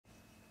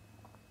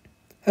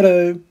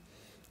Hello,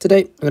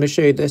 today I'm going to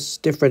show you this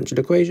differential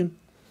equation.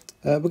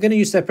 We're going to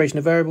use separation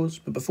of variables,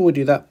 but before we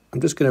do that,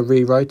 I'm just going to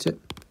rewrite it,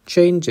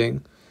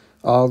 changing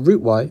our root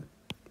y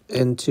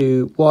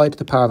into y to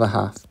the power of a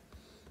half.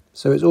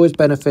 So it's always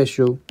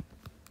beneficial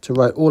to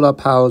write all our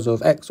powers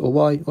of x or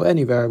y or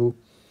any variable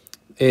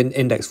in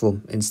index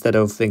form instead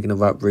of thinking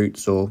about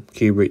roots or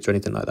cube roots or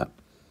anything like that.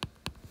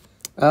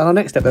 And our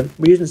next step then,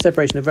 we're using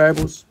separation of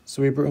variables,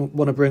 so we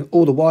want to bring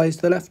all the y's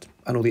to the left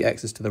and all the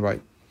x's to the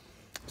right.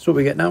 So what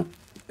we get now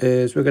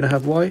is we're going to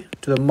have y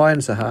to the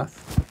minus a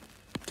half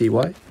dy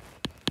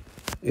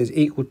is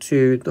equal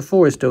to, the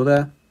 4 is still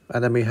there,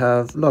 and then we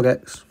have log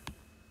x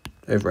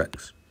over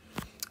x.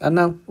 And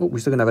now, we're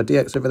still going to have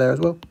a dx over there as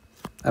well,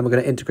 and we're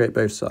going to integrate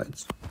both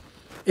sides.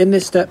 In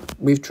this step,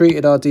 we've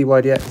treated our dy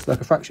dx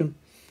like a fraction.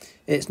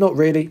 It's not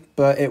really,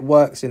 but it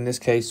works in this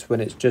case when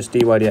it's just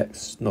dy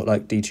dx, not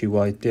like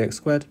d2y dx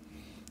squared.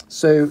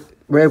 So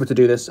we're able to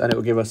do this, and it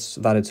will give us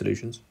valid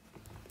solutions.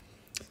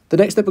 The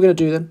next step we're going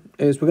to do then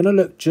is we're going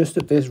to look just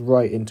at this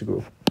right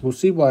integral. We'll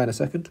see why in a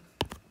second.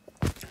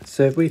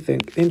 So if we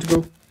think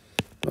integral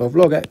of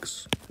log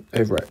x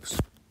over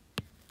x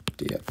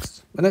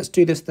dx. And let's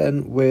do this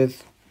then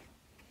with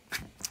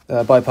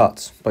by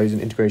parts, by using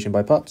integration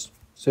by parts.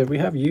 So if we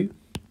have u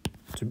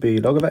to be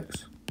log of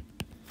x,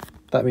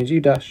 that means u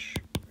dash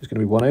is going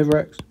to be 1 over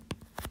x.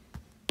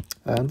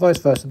 And vice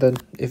versa then,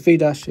 if v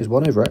dash is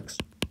 1 over x,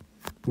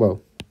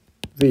 well,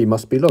 v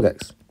must be log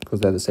x because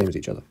they're the same as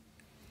each other.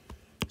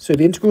 So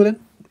the integral then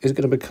is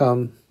going to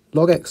become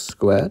log x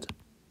squared,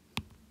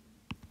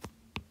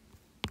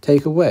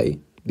 take away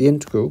the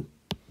integral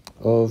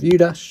of u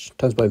dash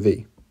times by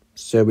v.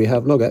 So we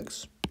have log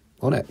x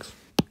on x,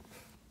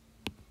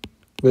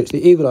 which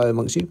the eagle eye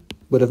amongst you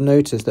would have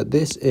noticed that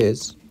this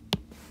is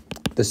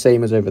the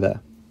same as over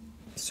there.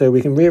 So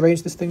we can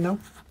rearrange this thing now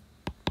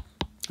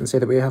and say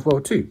that we have,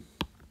 well, 2.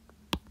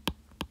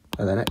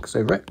 And then x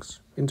over x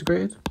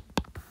integrated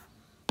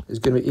is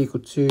going to be equal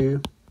to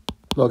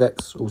log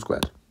x all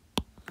squared.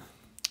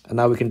 And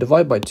now we can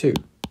divide by 2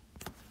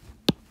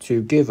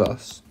 to give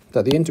us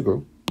that the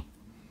integral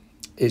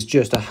is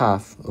just a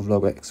half of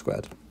log x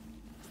squared.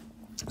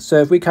 So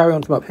if we carry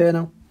on from up here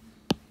now,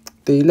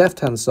 the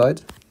left-hand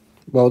side,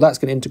 well, that's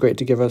going to integrate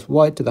to give us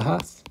y to the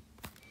half,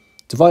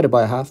 divided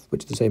by a half,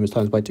 which is the same as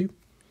times by 2.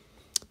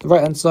 The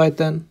right-hand side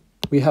then,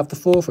 we have the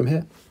 4 from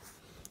here.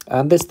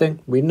 And this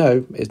thing, we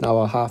know, is now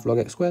our half log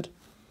x squared.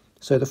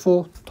 So the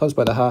 4 times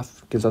by the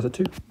half gives us a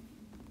 2.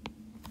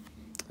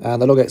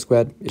 And the log x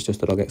squared is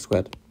just the log x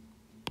squared.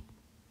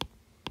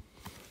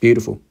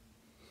 Beautiful.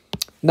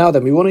 Now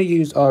then, we want to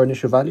use our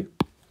initial value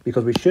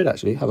because we should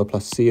actually have a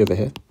plus c over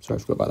here. Sorry,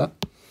 I forgot about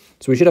that.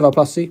 So we should have our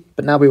plus c,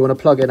 but now we want to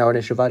plug in our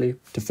initial value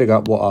to figure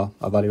out what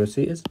our value of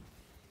c is.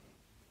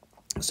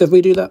 So if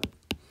we do that,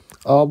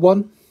 our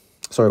y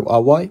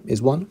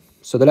is 1.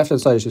 So the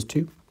left-hand side is just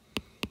 2.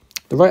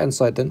 The right-hand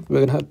side then, we're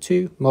going to have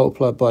 2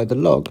 multiplied by the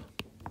log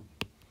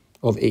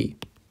of e,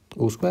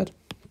 all squared,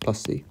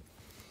 plus c.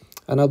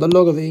 And now the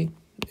log of e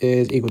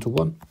is equal to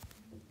 1.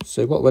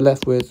 So what we're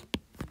left with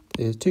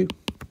is 2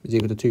 is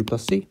equal to 2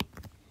 plus c.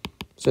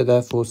 So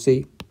therefore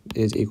c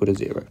is equal to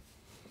 0.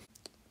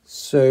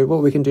 So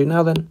what we can do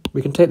now then,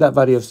 we can take that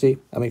value of c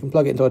and we can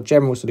plug it into our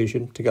general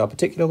solution to get our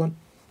particular one.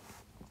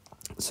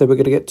 So we're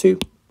going to get 2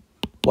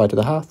 y to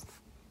the half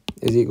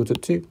is equal to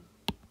 2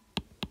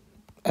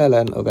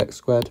 ln of x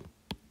squared.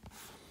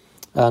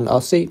 And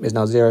our c is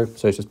now 0,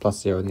 so it's just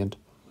plus 0 in the end.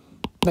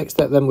 Next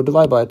step then, we'll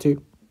divide by a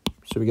 2.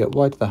 So we get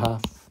y to the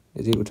half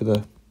is equal to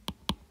the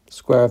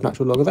square of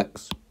natural log of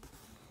x.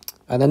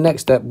 And then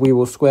next step, we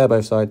will square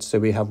both sides, so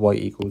we have y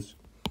equals.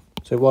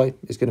 So y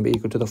is going to be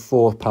equal to the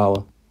 4th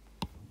power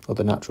of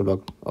the natural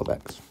log of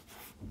x.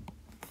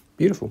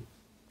 Beautiful.